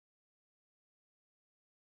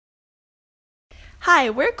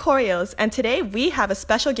Hi, we're Koreos, and today we have a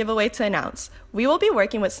special giveaway to announce. We will be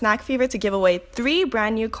working with SnackFever to give away 3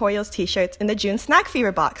 brand new Koreos T-shirts in the June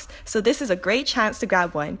SnackFever box, so this is a great chance to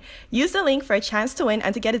grab one. Use the link for a chance to win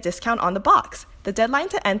and to get a discount on the box. The deadline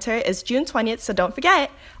to enter is June 20th, so don't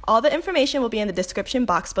forget. All the information will be in the description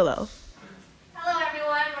box below. Hello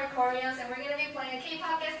everyone, we're Koreos and we're going to be playing a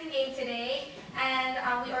K-pop guessing game today. And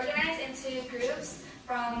we organized into groups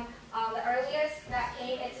from the earliest that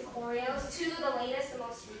came into Koreos to the latest, the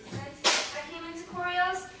most recent that came into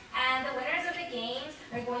Koreos. And the winners of the games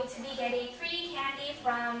are going to be getting free candy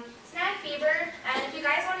from SnackFever. And if you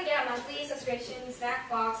guys want to get a monthly subscription snack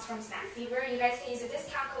box from SnackFever, you guys can use the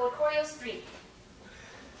discount code Koreos3.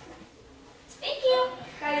 Thank you.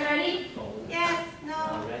 Guys ready? Yes.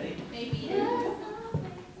 No. Ready? Maybe. Yes.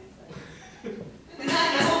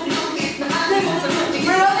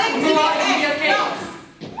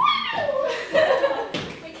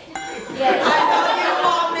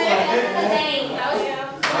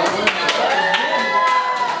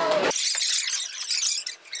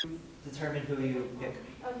 Determine who you pick.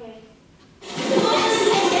 Okay.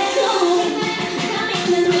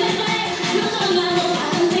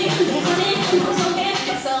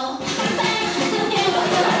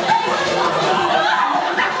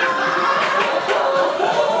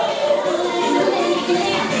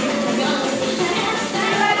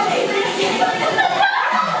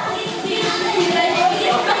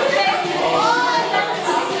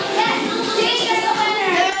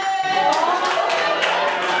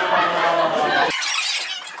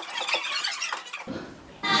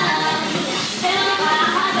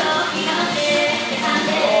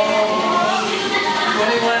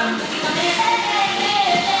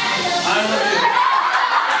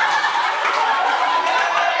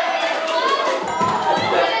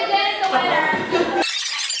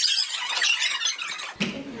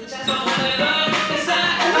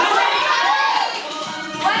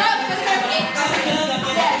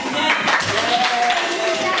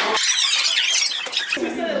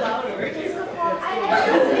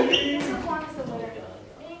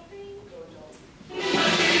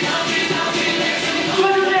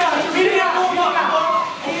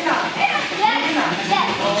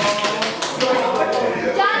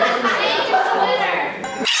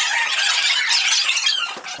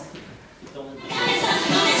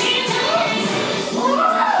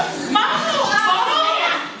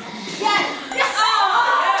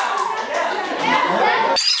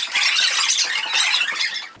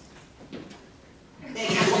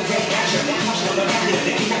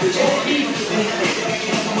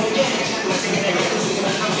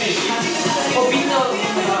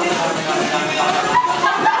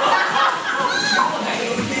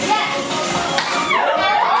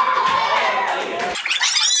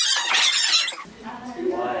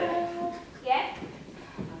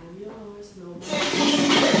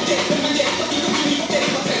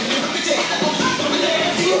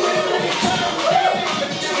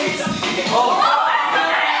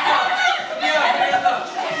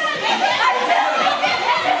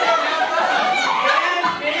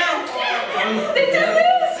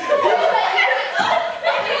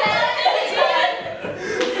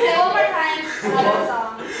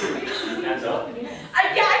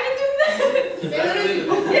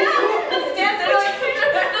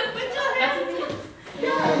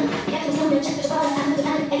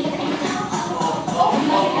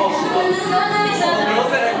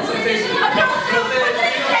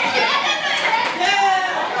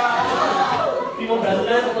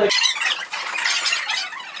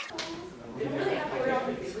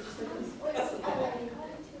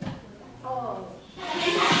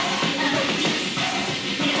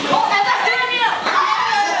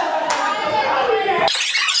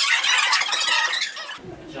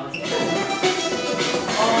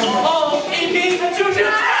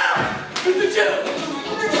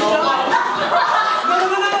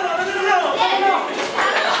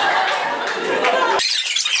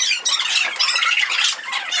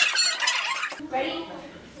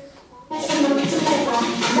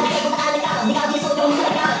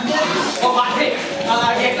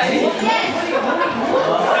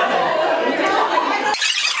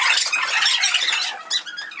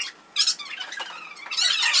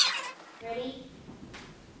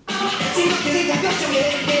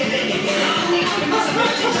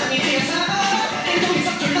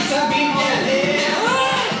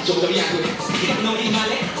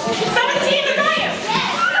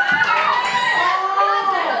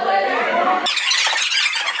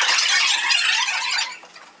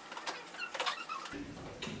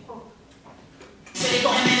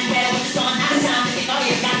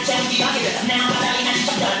 Now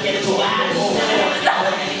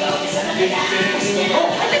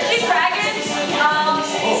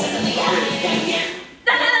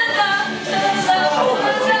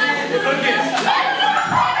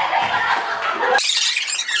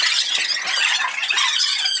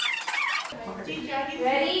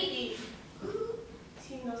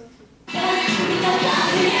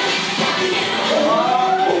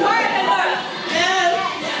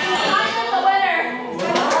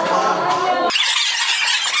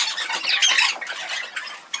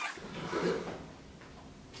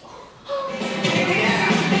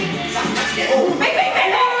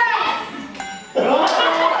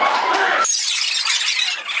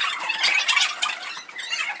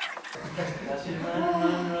should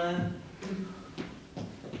run.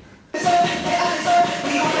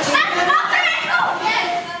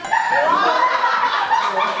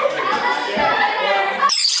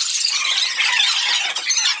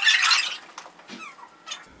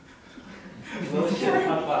 Lotion,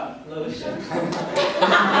 Papa. Lotion.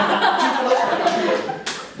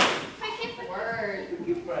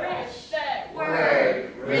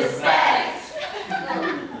 Word. Respect.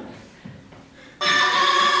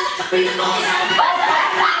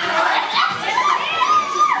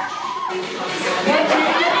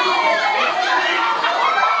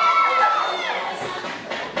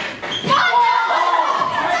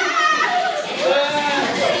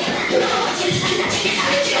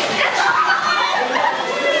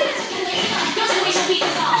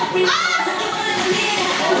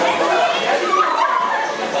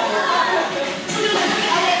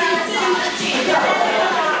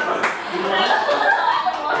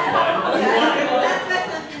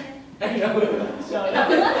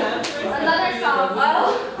 Another song.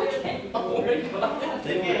 Oh, okay. Oh my god.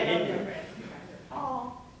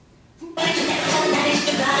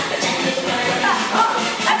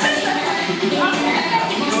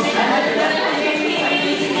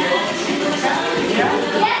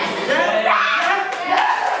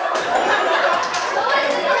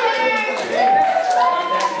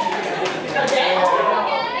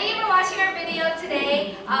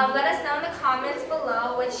 Let us know in the comments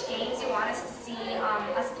below which games you want us to see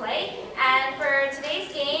us play. And for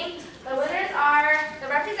today's game, the winners are the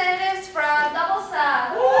representatives from Double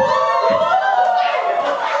Stuf.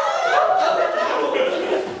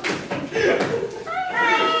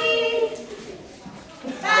 Hi!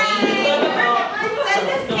 Send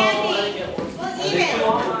us candy. We'll eat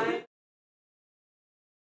it.